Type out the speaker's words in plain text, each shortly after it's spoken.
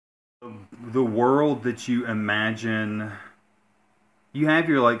The world that you imagine, you have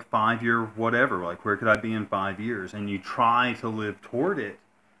your like 5 year whatever, like where could I be in 5 years, and you try to live toward it,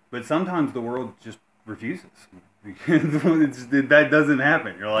 but sometimes the world just refuses. That doesn't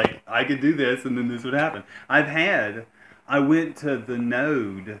happen. You're like, I could do this, and then this would happen. I went to the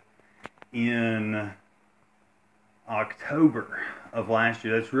Node in October of last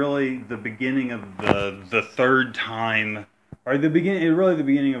year. That's really the beginning of the third time, or the beginning, really the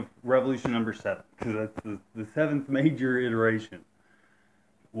beginning of revolution number 7, because that's the seventh major iteration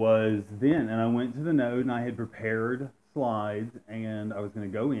was then. And I went to the Node, and I had prepared slides, and I was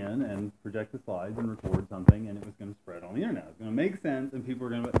going to go in and project the slides and record something, and it was going to spread on the internet. It was going to make sense, and people were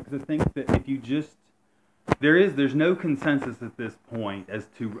going to, because I think that if you just, there's no consensus at this point as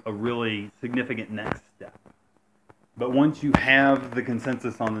to a really significant next step. But once you have the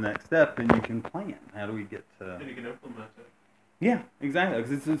consensus on the next step, then you can plan. How do we get to... And you can implement it. Yeah, exactly.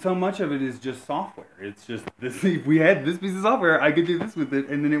 Because so much of it is just software. It's just, this. If we had this piece of software, I could do this with it,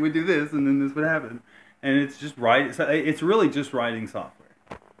 and then it would do this, and then this would happen. And it's just right. So it's really just writing software,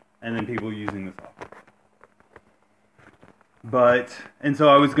 and then people using the software. And so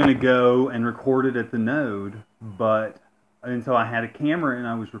I was going to go and record it at the Node, and so I had a camera and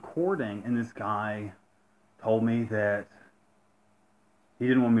I was recording, and this guy told me that he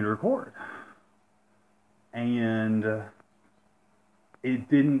didn't want me to record. And it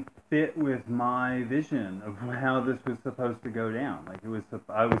didn't fit with my vision of how this was supposed to go down. Like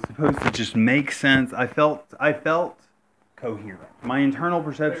I was supposed to just make sense. I felt coherent. My internal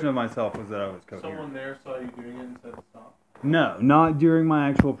perception of myself was that I was coherent. Someone there saw you doing it and said stop? No, not during my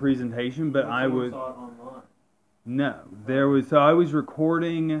actual presentation, but I was... saw it online? No, there was... So I was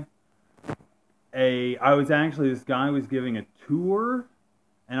recording this guy was giving a tour,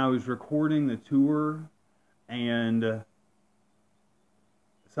 and I was recording the tour, and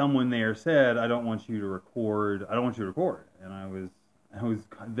someone there said, I don't want you to record. And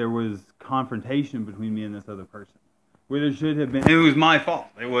there was confrontation between me and this other person, where there should have been... It was my fault.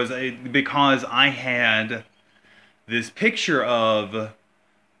 It was because I had this picture of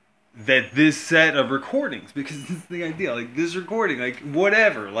this set of recordings, because this is the idea, like this recording, like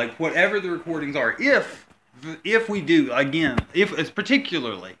whatever the recordings are, if we do, again,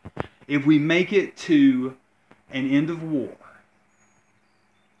 particularly if we make it to an end of war,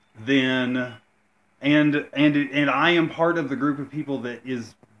 then and I am part of the group of people that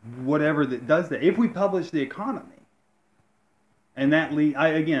is whatever that does that. If we publish The Economy, and that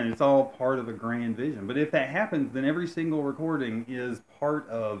again, it's all part of a grand vision. But if that happens, then every single recording is part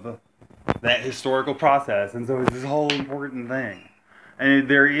of that historical process, and so it's this whole important thing. And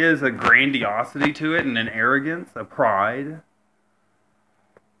there is a grandiosity to it, and an arrogance, a pride.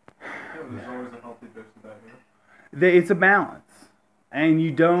 Yeah, there's always a healthy dose of that here. It's a balance, and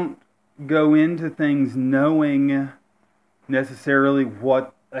you don't go into things knowing necessarily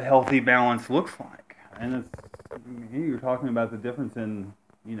what a healthy balance looks like. And you're talking about the difference in,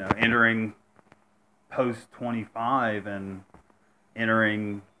 entering post 25 and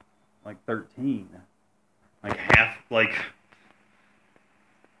entering like 13, like half, like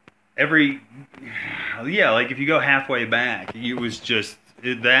if you go halfway back, it was just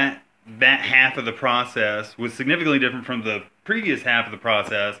that half of the process was significantly different from the previous half of the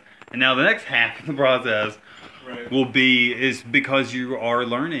process, and now the next half of the process is because you are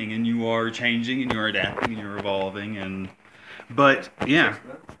learning and you are changing and you are adapting and you're evolving, but yeah.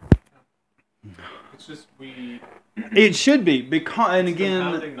 It's just it should be, because, and again,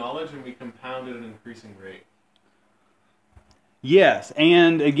 compounding knowledge, and we compound at an increasing rate. Yes,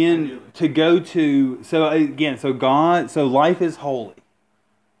 and again, so life is holy.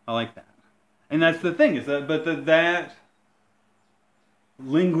 I like that. And that's the thing, is that, that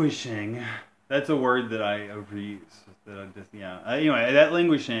languishing, that's a word that I overuse. Anyway, that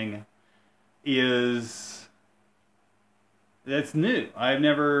languishing that's new.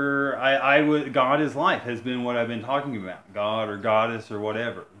 God is life has been what I've been talking about. God or goddess or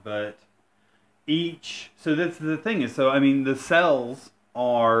whatever. But so that's the thing is, the cells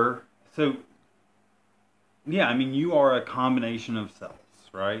are, you are a combination of cells,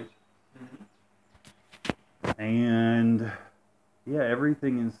 right? Mm-hmm. And,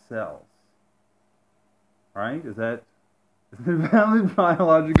 everything is cells. Right? Is that a valid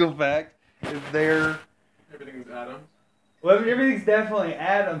biological fact? Everything's atoms? Well, everything's definitely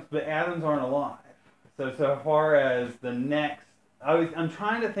atoms, but atoms aren't alive. So far as the next, I'm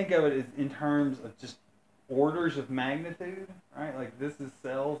trying to think of it as in terms of just orders of magnitude, right? Like this is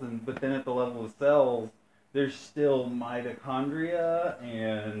cells, but then at the level of cells, there's still mitochondria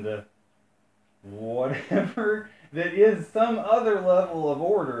and whatever that is some other level of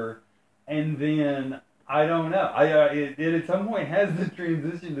order and then I don't know. It at some point has the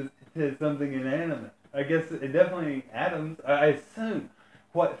transition to something inanimate. I guess it definitely atoms. I assume.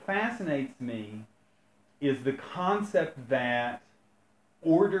 What fascinates me is the concept that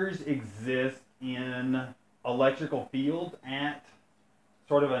orders exist in electrical fields at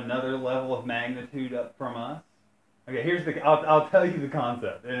sort of another level of magnitude up from us. Okay, I'll tell you the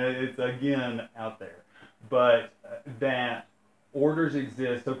concept, and it's again out there, but that orders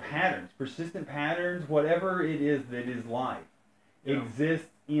exist, so patterns, persistent patterns, whatever it is that is life, exists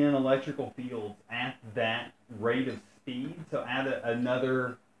in electrical fields at that rate of speed, so at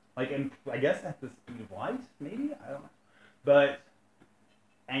another, like, and I guess at the speed of light, maybe, I don't know, but,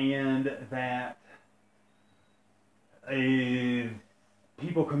 and that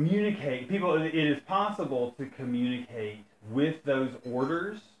people communicate, it is possible to communicate with those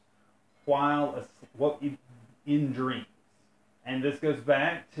orders while in dreams. And this goes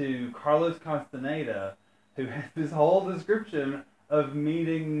back to Carlos Castaneda, who has this whole description of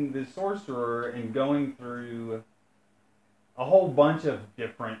meeting the sorcerer and going through a whole bunch of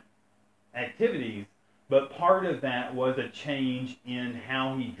different activities, but part of that was a change in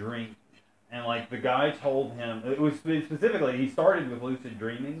how he dreamed. And like the guy told him, it was specifically, he started with lucid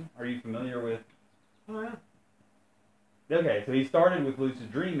dreaming. Are you familiar with? Oh, yeah. Okay, so he started with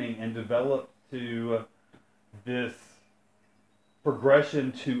lucid dreaming and developed to this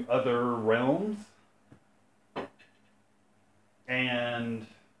progression to other realms. And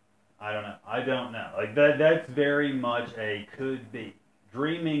I don't know. Like that's very much a could be.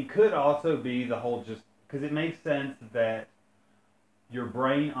 Dreaming could also be the whole just, because it makes sense that your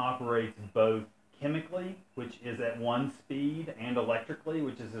brain operates both chemically, which is at one speed, and electrically,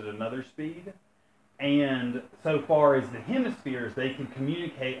 which is at another speed. And so far as the hemispheres, they can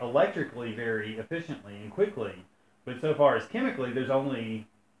communicate electrically very efficiently and quickly. But so far as chemically, there's only,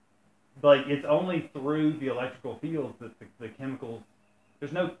 like, it's only through the electrical fields that the chemicals,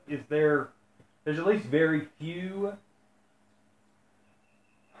 there's at least very few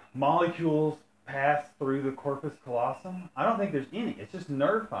molecules pass through the corpus callosum. I don't think there's any. It's just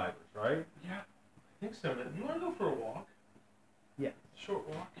nerve fibers, right? Yeah, I think so. Man. You want to go for a walk? Yeah. Short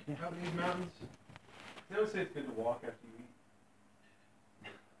walk out in these mountains? I would say it's good to walk after you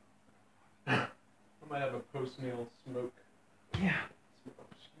eat. I might have a post-meal smoke. Yeah.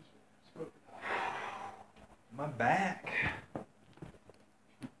 Excuse me. Smoke. My back.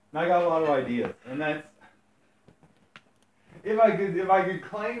 I got a lot of ideas, and that's, if I could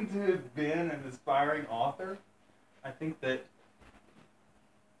claim to have been an aspiring author, I think that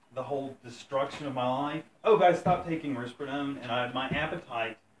the whole destruction of my life. Oh, guys, stop taking risperidone, and my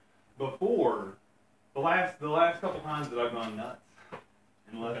appetite before the last couple times that I've gone nuts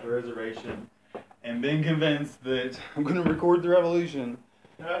and left the reservation and been convinced that I'm going to record the revolution.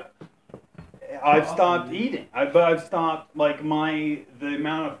 I've stopped eating. But I've stopped, like, the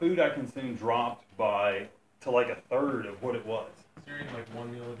amount of food I consume dropped to like a third of what it was. So you're eating like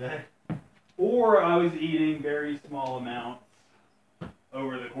one meal a day? Or I was eating very small amounts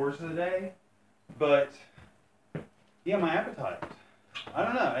over the course of the day. But, yeah, my appetite. I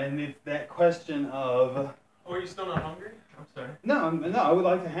don't know. And it's that question of... Oh, are you still not hungry? I'm sorry. No, I would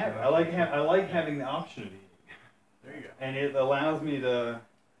like to have it. I like having the option of eating. There you go. And it allows me to...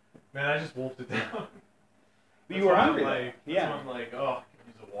 Man, I just wolfed it down. You were hungry. That's yeah. why I'm like, oh, I could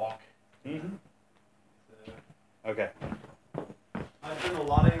use a walk. Mm-hmm. Okay. I've been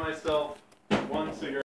allotting myself one cigarette.